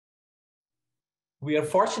We are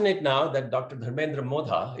fortunate now that Dr. Dharmendra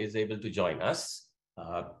Modha is able to join us.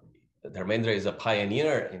 Dharmendra is a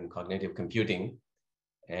pioneer in cognitive computing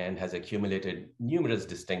and has accumulated numerous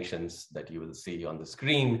distinctions that you will see on the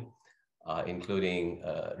screen, including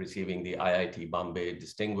receiving the IIT Bombay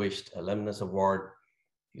Distinguished Alumnus Award.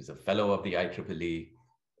 He's a fellow of the IEEE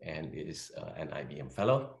and is an IBM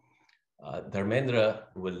fellow. Dharmendra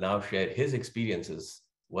will now share his experiences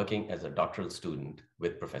working as a doctoral student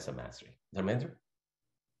with Professor Masry. Dharmendra?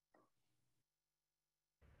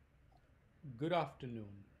 Good afternoon.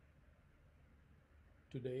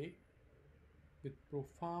 Today, with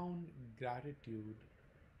profound gratitude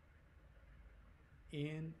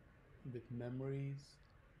and with memories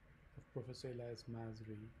of Professor Elias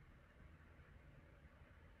Masry,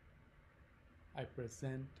 I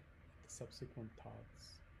present the subsequent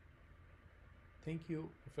thoughts. Thank you,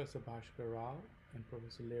 Professor Bhaskar Rao and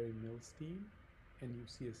Professor Larry Milstein and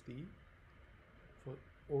UCSD for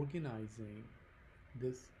organizing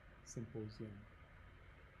this symposium.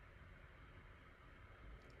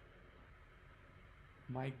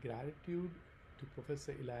 My gratitude to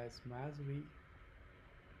Professor Elias Masry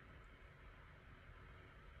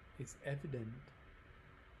is evident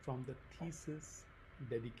from the thesis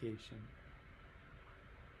dedication.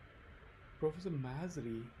 Professor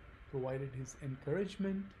Masry provided his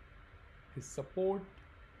encouragement, his support,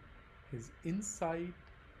 his insight,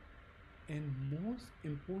 and most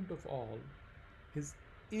important of all, his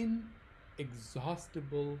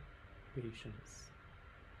inexhaustible patience.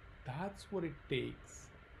 That's what it takes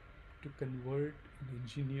to convert an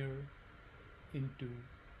engineer into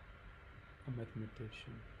a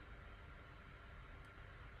mathematician.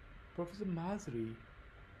 Professor Masry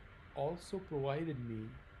also provided me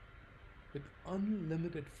with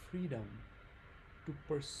unlimited freedom to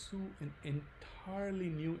pursue an entirely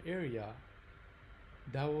new area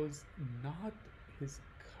that was not his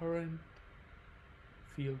current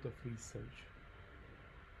field of research.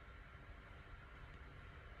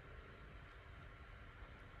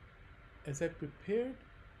 As I prepared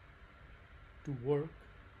to work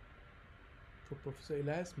for Professor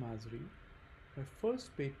Elias Masry, my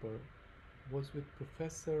first paper was with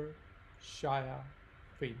Professor Shaya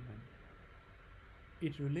Feynman.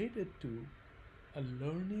 It related to a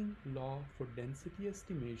learning law for density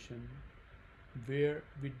estimation where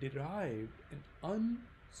we derived an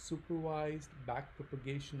unsupervised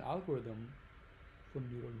backpropagation algorithm for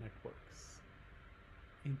neural networks.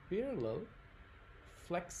 In parallel,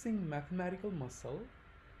 flexing mathematical muscle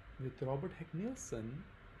with Robert Heck-Nielsen,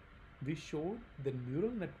 we showed that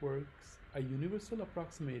neural networks are universal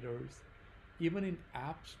approximators even in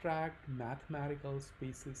abstract mathematical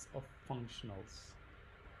spaces of functionals.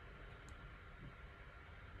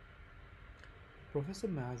 Professor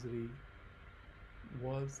Masry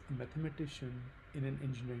was a mathematician in an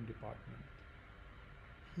engineering department.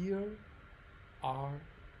 Here are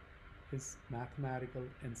his mathematical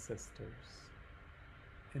ancestors,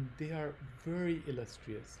 and they are very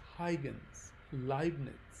illustrious. Huygens,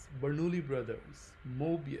 Leibniz, Bernoulli brothers,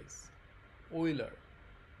 Mobius, Euler,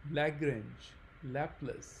 Lagrange,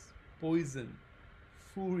 Laplace, Poisson,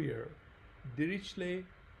 Fourier, Dirichlet,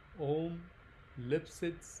 Ohm,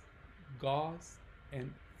 Lipschitz, Gauss,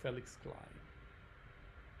 and Felix Klein.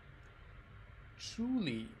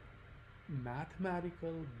 Truly,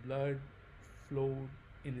 mathematical blood flowed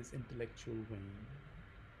in his intellectual vein.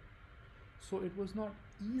 So it was not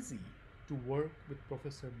easy to work with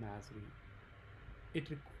Professor Masry. It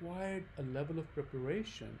required a level of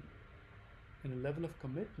preparation and a level of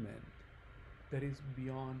commitment that is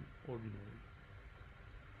beyond ordinary.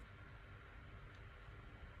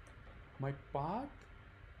 My path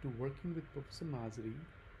to working with Professor Masry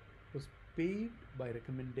was paved by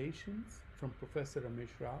recommendations from Professor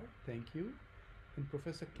Ramesh Rao, thank you, and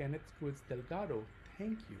Professor Kenneth Cruz Delgado,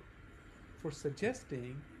 thank you, for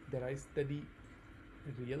suggesting that I study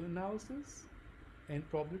real analysis and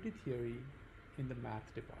probability theory in the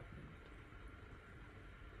math department.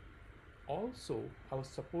 Also, I was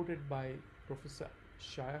supported by Professor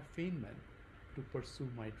Shaya Feynman to pursue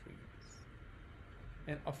my dreams.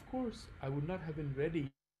 And of course, I would not have been ready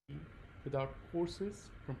without courses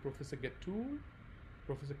from Professor Gatour,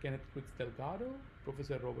 Professor Kenneth Quitz Delgado,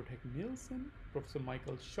 Professor Robert Heck Nielsen, Professor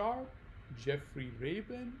Michael Sharp, Jeffrey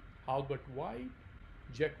Rabin, Albert White,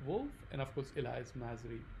 Jack Wolf, and of course Elias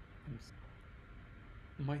Masry himself.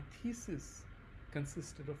 My thesis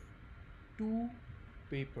consisted of two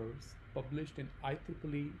papers published in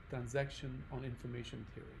IEEE Transaction on Information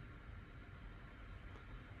Theory.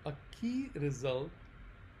 A key result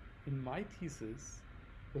in my thesis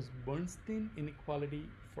was Bernstein inequality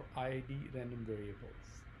for IID random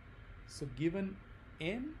variables. So given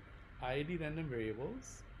n IID random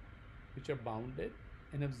variables which are bounded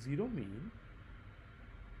and have zero mean,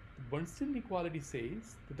 the Bernstein inequality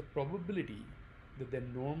says that the probability that their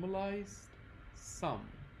normalized sum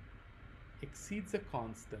exceeds a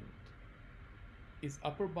constant is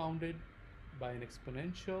upper bounded by an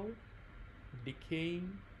exponential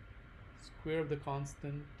decaying square of the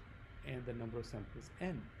constant and the number of samples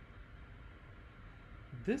n.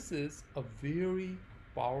 This is a very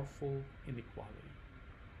powerful inequality.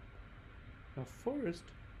 Now first,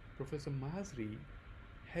 Professor Masry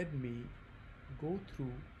had me go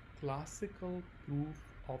through classical proof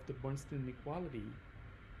of the Bernstein inequality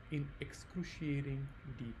in excruciating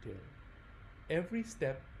detail. Every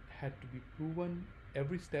step had to be proven,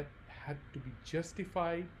 every step had to be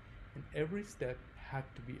justified, and every step had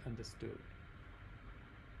to be understood.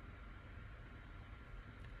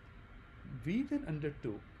 We then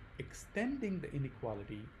undertook extending the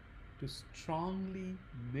inequality to strongly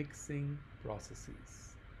mixing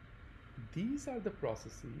processes. These are the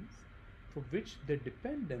processes for which their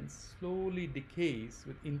dependence slowly decays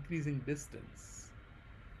with increasing distance.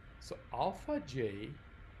 So alpha j,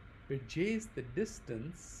 where j is the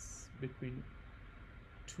distance between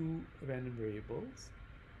two random variables,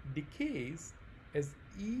 decays as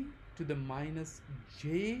e to the minus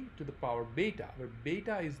j to the power beta, where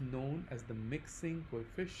beta is known as the mixing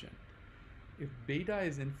coefficient. If beta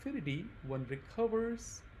is infinity, one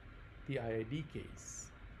recovers the IID case.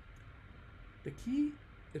 The key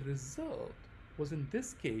result was, in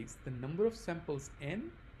this case, the number of samples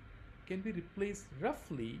n can be replaced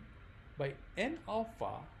roughly by n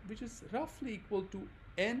alpha, which is roughly equal to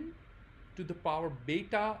n to the power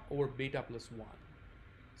beta over beta plus 1.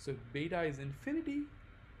 So if beta is infinity,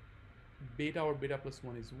 beta over beta plus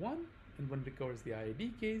 1 is 1, and one recovers the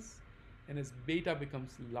IID case. And as beta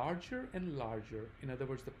becomes larger and larger, in other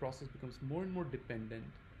words, the process becomes more and more dependent,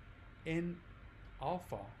 n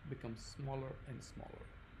alpha becomes smaller and smaller.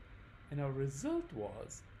 And our result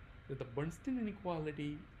was that the Bernstein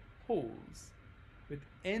inequality holds with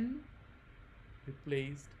n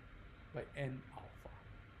replaced by n alpha.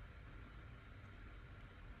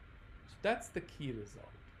 So that's the key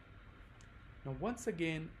result. Now, once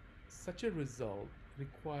again, such a result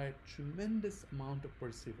required tremendous amount of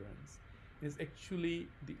perseverance. It is actually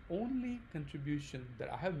the only contribution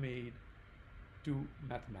that I have made to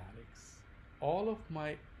mathematics. All of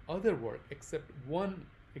my other work, except one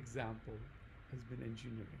example, has been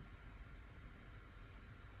engineering.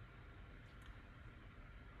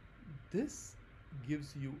 This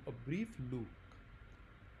gives you a brief look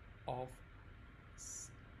of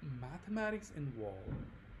mathematics involved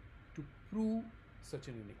to prove such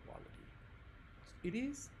an inequality. It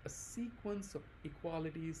is a sequence of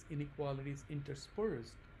equalities, inequalities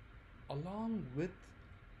interspersed along with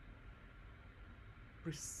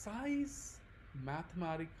precise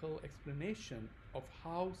mathematical explanation of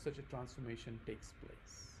how such a transformation takes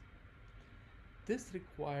place. This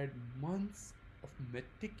required months of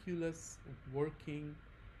meticulous working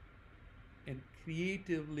and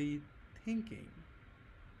creatively thinking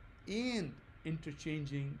and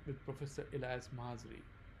interchanging with Professor Elias Masry.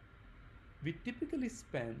 We typically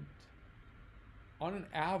spent, on an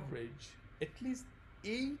average, at least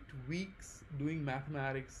 8 weeks doing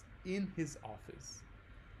mathematics in his office,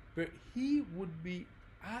 where he would be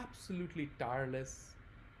absolutely tireless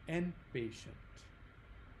and patient.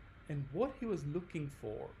 And what he was looking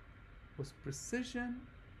for was precision,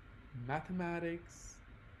 mathematics,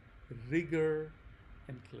 rigor,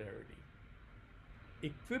 and clarity.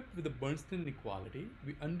 Equipped with the Bernstein inequality,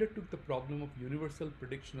 we undertook the problem of universal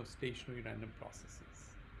prediction of stationary random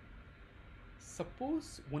processes.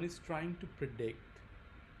 Suppose one is trying to predict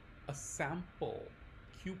a sample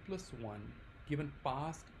q plus 1 given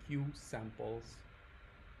past q samples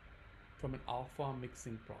from an alpha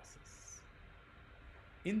mixing process.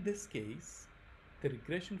 In this case, the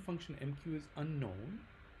regression function mq is unknown,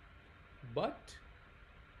 but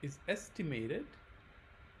is estimated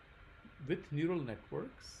with neural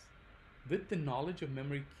networks with the knowledge of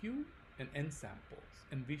memory q and n samples.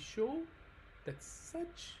 And we show that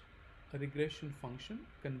such a regression function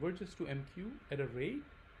converges to mq at a rate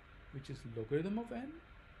which is logarithm of n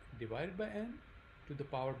divided by n to the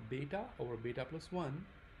power beta over beta plus 1,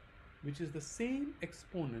 which is the same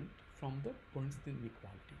exponent from the Bernstein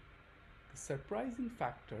inequality. The surprising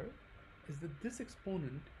factor is that this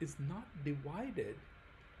exponent is not divided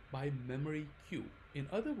by memory q. In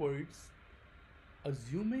other words,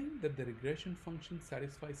 assuming that the regression function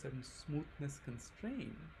satisfies certain smoothness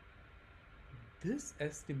constraint, this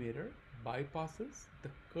estimator bypasses the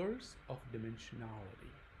curse of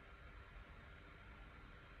dimensionality.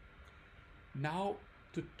 Now,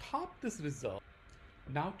 To top this result,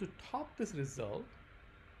 now to top this result,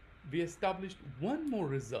 we established one more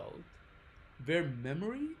result where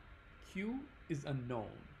memory Q is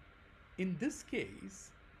unknown. In this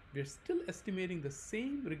case, we are still estimating the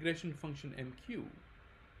same regression function MQ.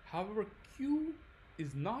 However, Q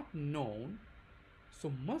is not known,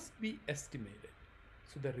 so must be estimated.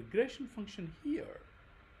 So the regression function here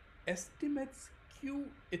estimates Q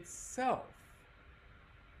itself.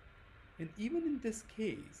 And even in this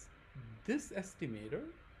case, this estimator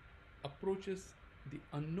approaches the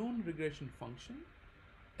unknown regression function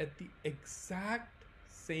at the exact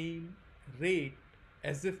same rate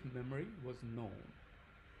as if memory was known,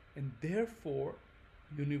 and therefore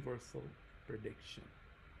universal prediction.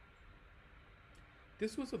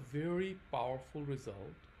 This was a very powerful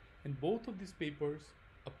result, and both of these papers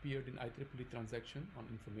appeared in IEEE Transaction on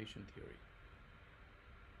Information Theory.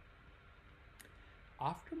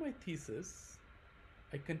 After my thesis,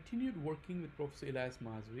 I continued working with Professor Elias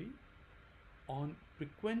Masry on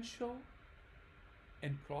frequential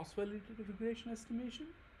and cross-validated regression estimation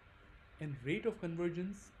and rate of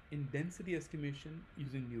convergence in density estimation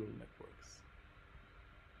using neural networks.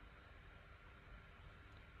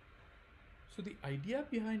 So the idea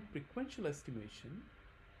behind frequential estimation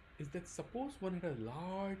is that suppose one had a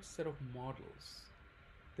large set of models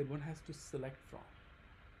that one has to select from.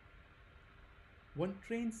 One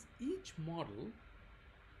trains each model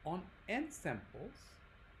on n samples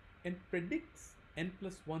and predicts n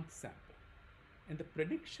plus 1th sample. And the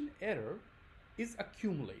prediction error is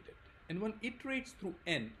accumulated. And one iterates through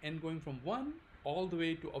n going from 1 all the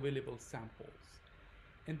way to available samples.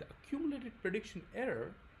 And the accumulated prediction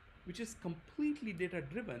error, which is completely data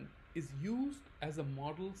driven, is used as a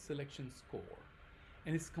model selection score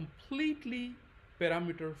and is completely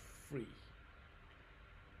parameter free.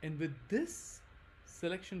 And with this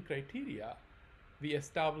selection criteria, we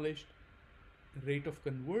established rate of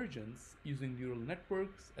convergence using neural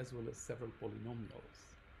networks as well as several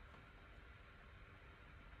polynomials.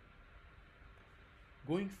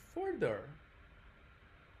 Going further,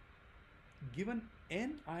 given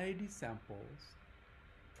n IID samples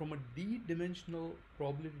from a d-dimensional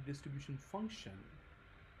probability distribution function,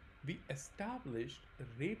 we established a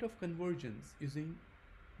rate of convergence using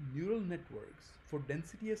neural networks for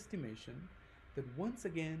density estimation that once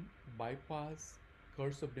again bypass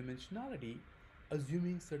curse of dimensionality,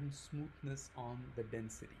 assuming certain smoothness on the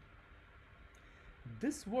density.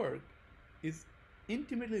 This work is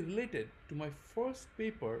intimately related to my first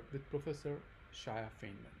paper with Professor Shaya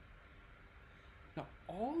Feynman. Now,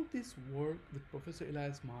 all this work with Professor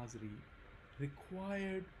Elias Masry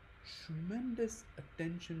required tremendous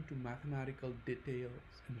attention to mathematical details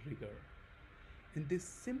and rigor, and this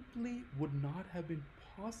simply would not have been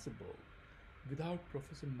possible without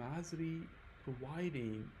Professor Masry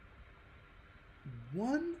providing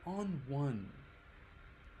one-on-one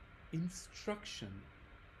instruction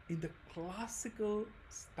in the classical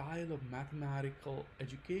style of mathematical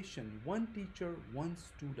education, one teacher, one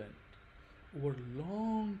student, over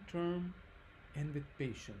long term and with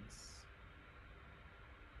patience.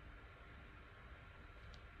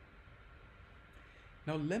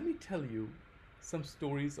 Now let me tell you some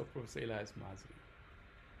stories of Professor Elias Masry.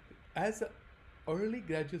 As an early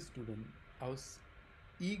graduate student, I was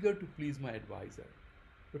eager to please my advisor,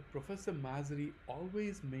 but Professor Masry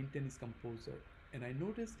always maintained his composure, and I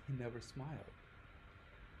noticed he never smiled.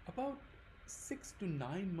 About 6 to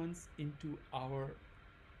 9 months into our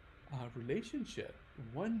relationship,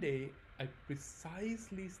 one day I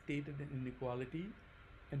precisely stated an inequality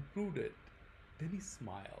and proved it. Then he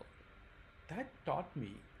smiled. That taught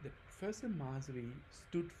me that Professor Masry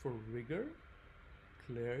stood for rigor,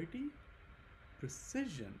 clarity,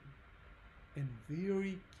 precision, and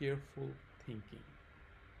very careful thinking.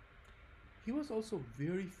 He was also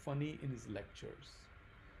very funny in his lectures.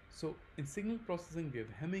 So in signal processing, we have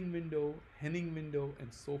Hemming window, Henning window,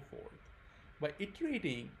 and so forth. By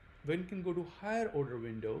iterating, one can go to higher order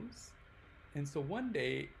windows. And so one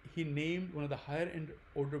day he named one of the higher end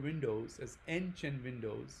order windows as N-Chen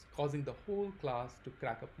windows, causing the whole class to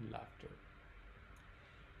crack up in laughter.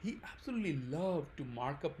 He absolutely loved to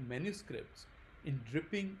mark up manuscripts in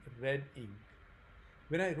dripping red ink.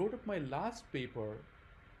 When I wrote up my last paper,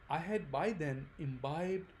 I had by then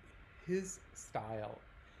imbibed his style,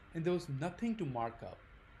 and there was nothing to mark up.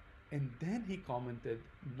 And then he commented,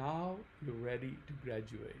 "Now you're ready to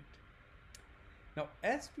graduate." Now,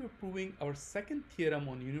 as we are proving our second theorem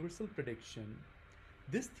on universal prediction,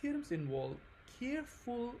 these theorems involve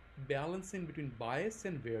careful balancing between bias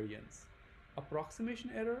and variance, approximation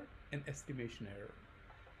error and estimation error.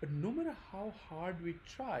 But no matter how hard we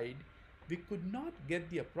tried, we could not get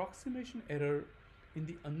the approximation error in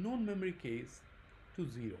the unknown memory case to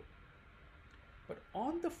zero. But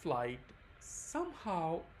on the flight,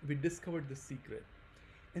 somehow we discovered the secret.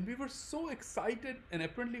 And we were so excited, and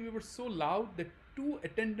apparently we were so loud that two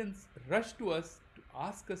attendants rushed to us to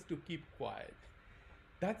ask us to keep quiet.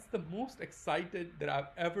 That's the most excited that I've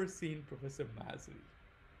ever seen Professor Masry.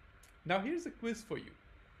 Now, here's a quiz for you.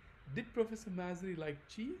 Did Professor Masry like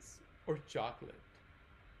cheese or chocolate?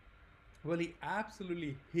 Well, he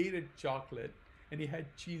absolutely hated chocolate and he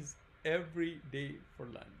had cheese every day for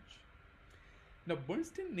lunch. Now,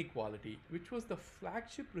 Bernstein inequality, which was the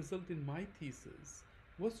flagship result in my thesis,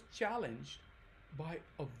 was challenged by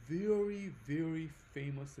a very, very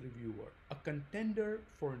famous reviewer, a contender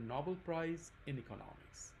for a Nobel Prize in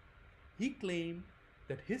economics. He claimed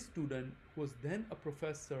that his student, who was then a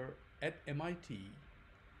professor at MIT,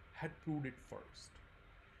 had proved it first.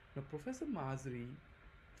 Now, Professor Masri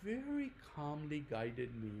very calmly guided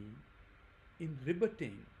me in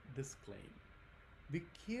rebutting this claim. We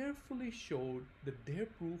carefully showed that their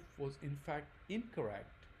proof was in fact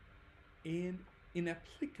incorrect and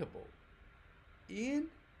inapplicable and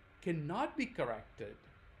cannot be corrected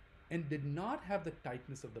and did not have the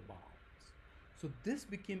tightness of the bounds. So this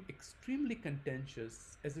became extremely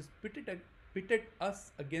contentious as it pitted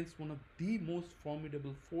us against one of the most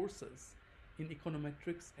formidable forces in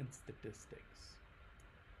econometrics and statistics.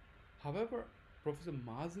 However, Professor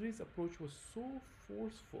Masri's approach was so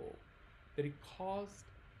forceful that it caused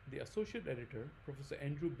the associate editor, Professor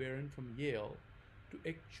Andrew Barron from Yale, to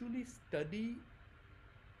actually study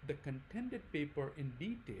the contended paper in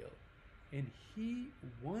detail, and he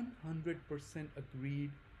 100%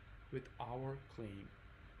 agreed with our claim.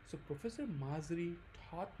 So Professor Masri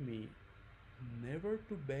taught me never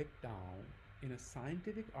to back down in a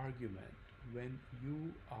scientific argument when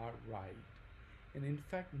you are right. And in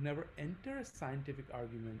fact, never enter a scientific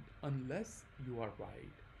argument unless you are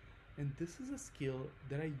right. And this is a skill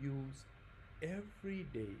that I use every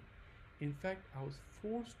day. In fact, I was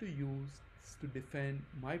forced to use this to defend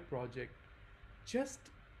my project just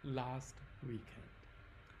last weekend.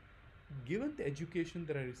 Given the education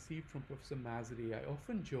that I received from Professor Masri, I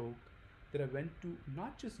often joke that I went to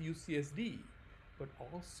not just UCSD, but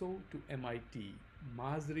also to MIT,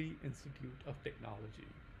 Masri Institute of Technology.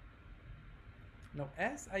 Now,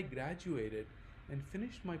 as I graduated and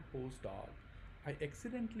finished my postdoc, I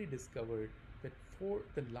accidentally discovered that for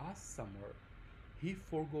the last summer, he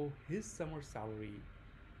forego his summer salary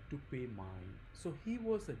to pay mine. So he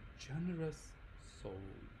was a generous soul.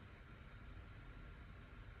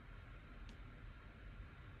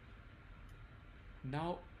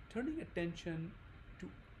 Now, turning attention to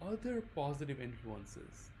other positive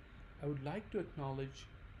influences, I would like to acknowledge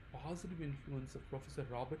positive influence of Professor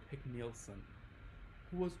Robert Heck Nielsen,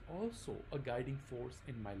 who was also a guiding force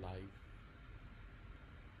in my life.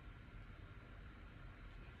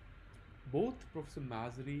 Both Professor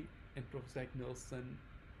Masri and Professor Heck Nielsen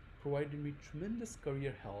provided me tremendous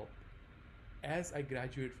career help as I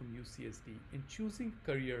graduated from UCSD in choosing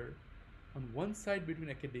career on one side between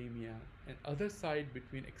academia and other side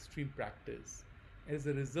between extreme practice. As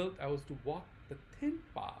a result, I was to walk the thin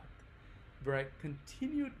path where I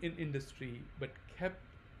continued in industry but kept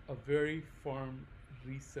a very firm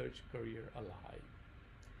research career alive.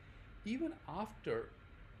 Even after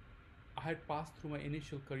I had passed through my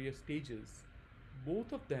initial career stages,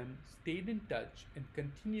 both of them stayed in touch and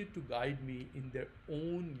continued to guide me in their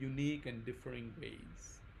own unique and differing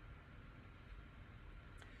ways.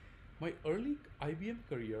 My early IBM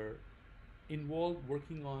career involved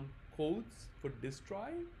working on codes for disk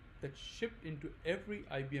drive that shipped into every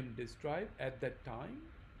IBM disk drive at that time,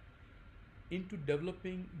 into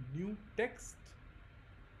developing new text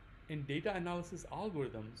and data analysis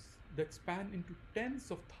algorithms that span into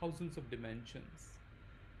tens of thousands of dimensions.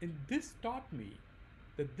 And this taught me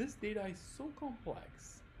that this data is so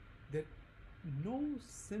complex that no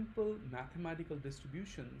simple mathematical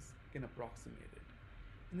distributions can approximate it.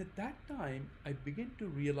 And at that time, I began to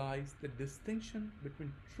realize the distinction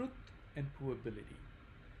between truth and probability.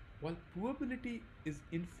 While probability is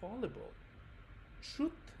infallible,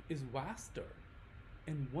 truth is vaster,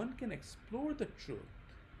 and one can explore the truth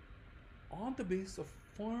on the basis of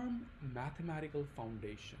firm mathematical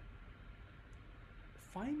foundation.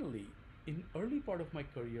 Finally, in early part of my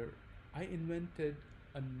career, I invented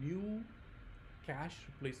a new cache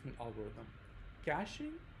replacement algorithm.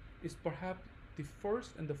 Caching is perhaps the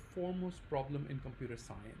first and the foremost problem in computer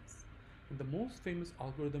science. And the most famous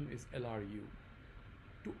algorithm is LRU.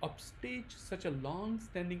 To upstage such a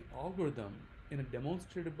long-standing algorithm in a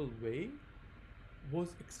demonstrable way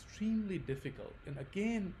was extremely difficult. And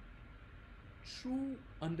again, true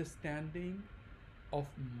understanding of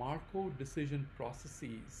Markov decision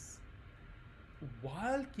processes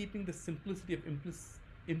while keeping the simplicity of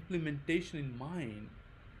implementation in mind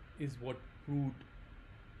is what proved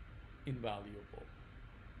invaluable.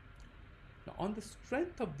 Now, on the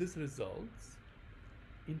strength of these results,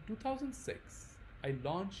 in 2006, I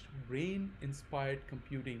launched Brain Inspired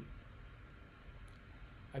Computing.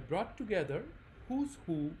 I brought together who's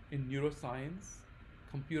who in neuroscience,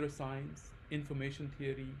 computer science, information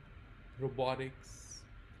theory, robotics,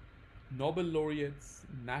 Nobel laureates,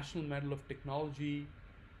 National Medal of Technology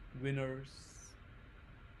winners,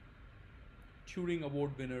 Turing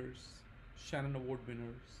Award winners, Shannon Award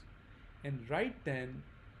winners. And right then,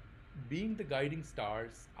 being the guiding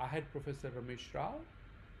stars, I had Professor Ramesh Rao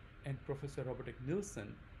and Professor Robert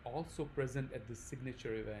Nielsen also present at this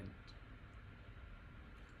signature event.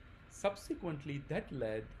 Subsequently, that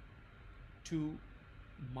led to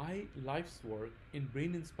my life's work in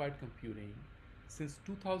brain inspired computing since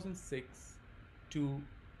 2006 to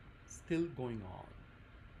still going on.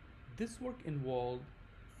 This work involved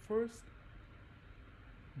first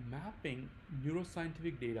mapping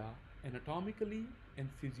neuroscientific data anatomically and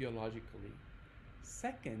physiologically.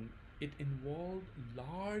 Second, it involved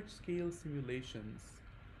large scale simulations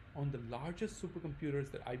on the largest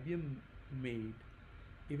supercomputers that IBM made,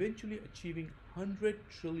 eventually achieving 100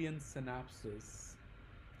 trillion synapses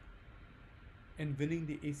and winning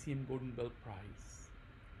the ACM Golden Bell Prize.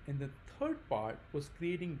 And the third part was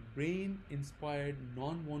creating brain inspired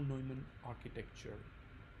non von Neumann architecture,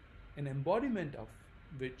 an embodiment of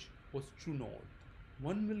which was True North.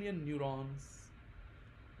 1 million neurons,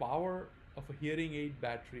 power of a hearing aid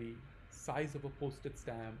battery, size of a postage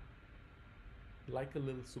stamp, like a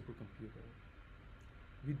little supercomputer.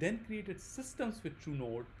 We then created systems with True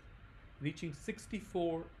North, reaching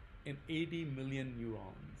 64 and 80 million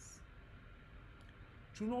neurons.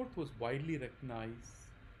 True North was widely recognized,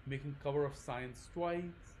 making cover of Science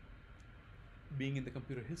twice, being in the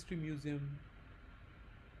Computer History Museum,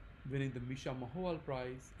 winning the Misha Mahowal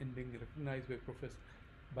Prize, and being recognized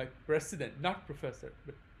by President, not Professor,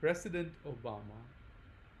 but President Obama.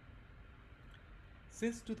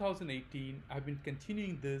 Since 2018, I've been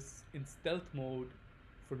continuing this in stealth mode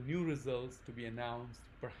for new results to be announced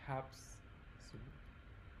perhaps soon.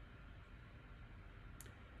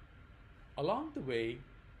 Along the way,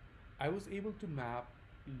 I was able to map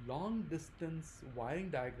long distance wiring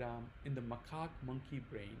diagram in the macaque monkey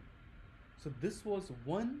brain. So this was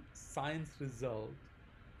one science result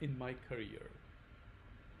in my career.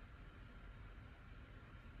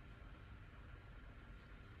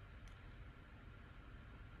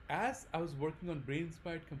 As I was working on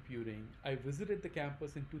brain-inspired computing, I visited the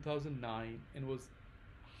campus in 2009 and was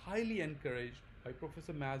highly encouraged by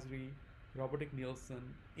Professor Masry, Robert Nielsen,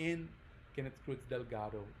 and Kenneth Cruz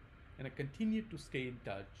Delgado, and I continued to stay in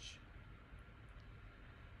touch.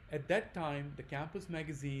 At that time, the campus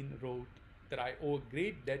magazine wrote that I owe a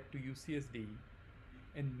great debt to UCSD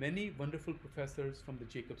and many wonderful professors from the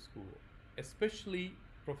Jacob School, especially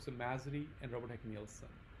Professor Masry and Robert Nielsen,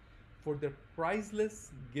 for their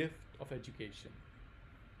priceless gift of education.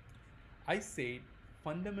 I said,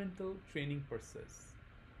 fundamental training persists.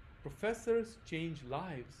 Professors change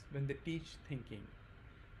lives when they teach thinking.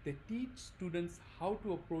 They teach students how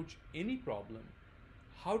to approach any problem,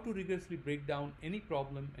 how to rigorously break down any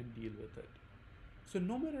problem and deal with it. So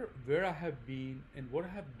no matter where I have been and what I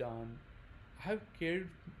have done, I have carried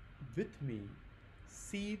with me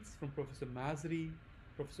seeds from Professor Masry,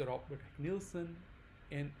 Professor Robert Nielsen,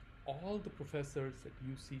 and all the professors at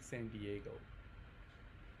UC San Diego.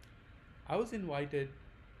 I was invited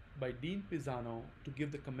by Dean Pisano to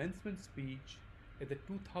give the commencement speech at the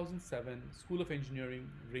 2007 School of Engineering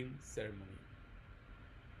ring ceremony.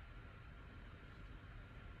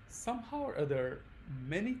 Somehow or other,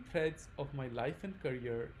 many threads of my life and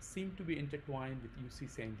career seem to be intertwined with UC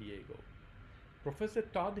San Diego. Professor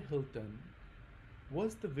Todd Hilton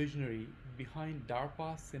was the visionary behind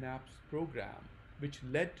DARPA Synapse program, which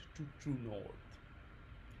led to True North,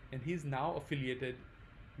 and he is now affiliated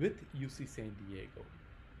with UC San Diego.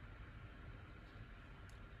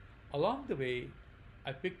 Along the way,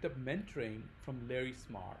 I picked up mentoring from Larry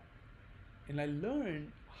Smart, and I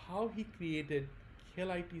learned how he created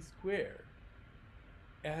KLIT Square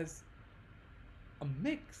as a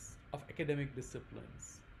mix of academic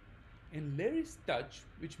disciplines. And Larry's touch,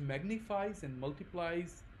 which magnifies and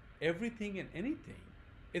multiplies everything and anything,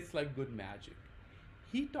 it's like good magic.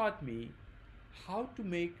 He taught me how to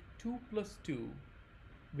make 2 plus 2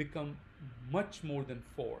 become much more than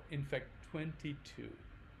 4, in fact 22.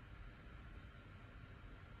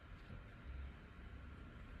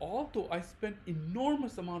 although I spent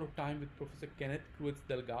enormous amount of time with Professor Kenneth Cruz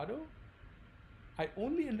Delgado, I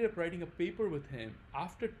only ended up writing a paper with him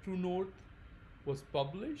after True North was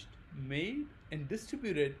published, made, and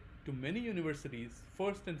distributed to many universities,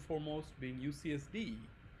 first and foremost being UCSD.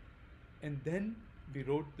 And then we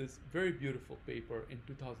wrote this very beautiful paper in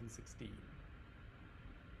 2016.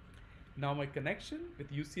 Now my connection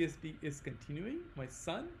with UCSD is continuing. My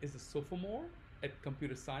son is a sophomore at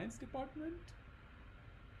Computer Science Department.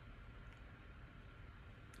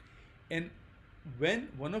 And when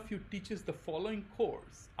one of you teaches the following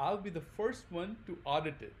course, I'll be the first one to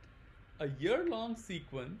audit it. A year-long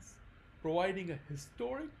sequence providing a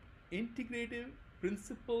historic, integrative,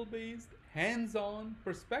 principle-based, hands-on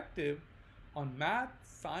perspective on math,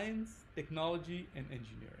 science, technology, and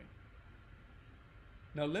engineering.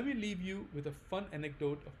 Now let me leave you with a fun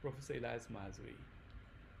anecdote of Professor Elias Masry.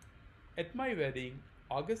 At my wedding,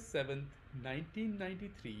 August 7th,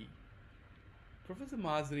 1993, Professor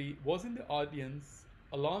Masry was in the audience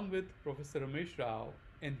along with Professor Ramesh Rao,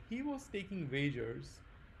 and he was taking wagers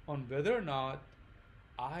on whether or not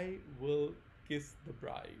I will kiss the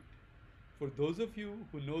bride. For those of you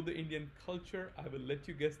who know the Indian culture, I will let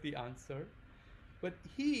you guess the answer. But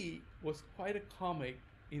he was quite a comic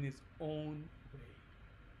in his own way.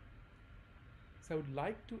 So I would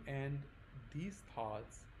like to end these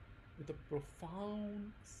thoughts with a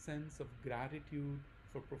profound sense of gratitude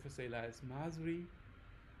for Professor Elias Masry,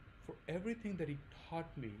 for everything that he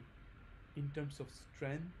taught me in terms of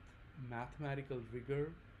strength, mathematical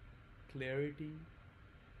rigor, clarity,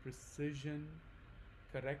 precision,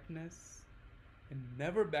 correctness, and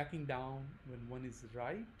never backing down when one is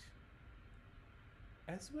right,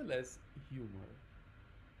 as well as humor.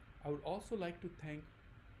 I would also like to thank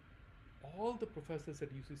all the professors at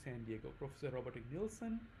UC San Diego, Professor Robert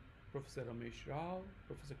Nielsen, Professor Ramesh Rao,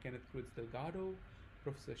 Professor Kenneth Cruz Delgado,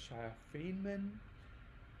 Professor Shaya Feynman,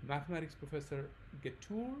 Mathematics Professor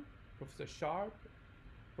Getour, Professor Sharp,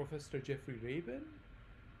 Professor Jeffrey Rabin,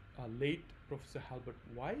 late Professor Halbert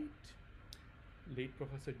White, late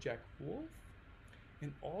Professor Jack Wolf,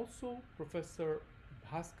 and also Professor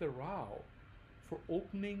Bhaskar Rao for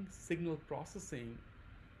opening signal processing,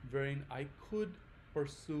 wherein I could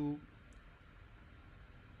pursue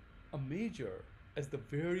a major as the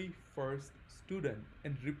very first student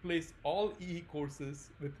and replace all EE courses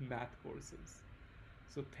with math courses.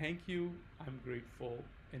 So thank you, I'm grateful,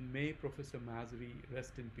 and may Professor Masry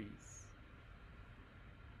rest in peace.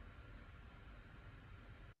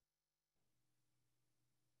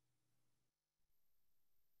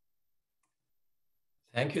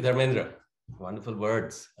 Thank you, Dharmendra. Wonderful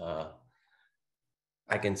words.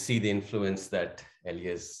 I can see the influence that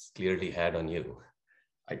Elias clearly had on you.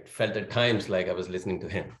 I felt at times like I was listening to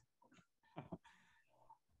him.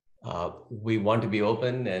 We want to be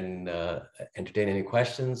open and entertain any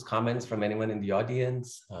questions, comments from anyone in the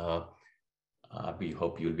audience. We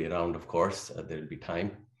hope you'll be around, of course. There'll be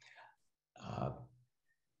time.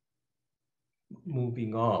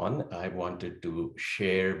 Moving on, I wanted to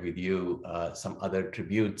share with you some other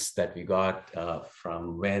tributes that we got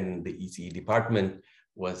from when the ECE department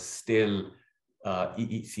was still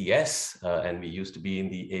EECS, and we used to be in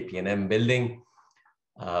the APNM building.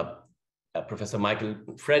 Professor Michael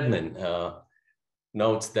Fredman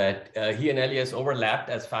notes that he and Elias overlapped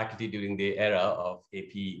as faculty during the era of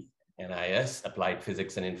AP NIS, Applied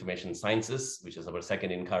Physics and Information Sciences, which is our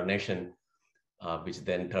second incarnation, which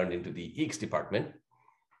then turned into the EECS department.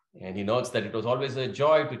 And he notes that it was always a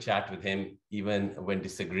joy to chat with him, even when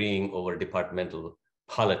disagreeing over departmental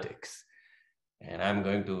politics. And I'm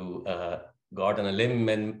going to go out on a limb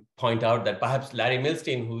and point out that perhaps Larry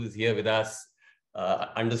Milstein, who is here with us,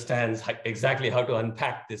 understands exactly how to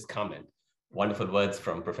unpack this comment. Wonderful words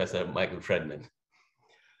from Professor Michael Fredman.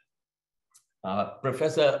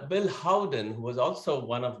 Professor Bill Howden, who was also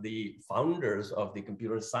one of the founders of the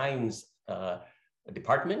computer science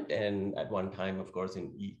department, and at one time, of course, in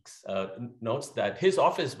EECS, notes that his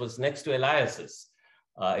office was next to Elias's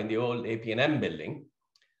in the old APNM building.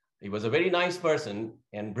 He was a very nice person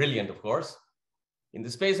and brilliant, of course. In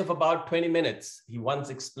the space of about 20 minutes, he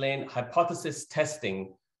once explained hypothesis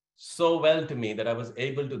testing so well to me that I was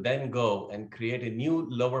able to then go and create a new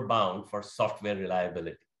lower bound for software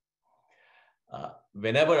reliability.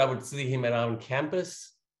 Whenever I would see him around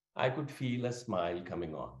campus, I could feel a smile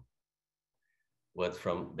coming on. Words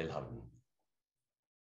from Bill Howden.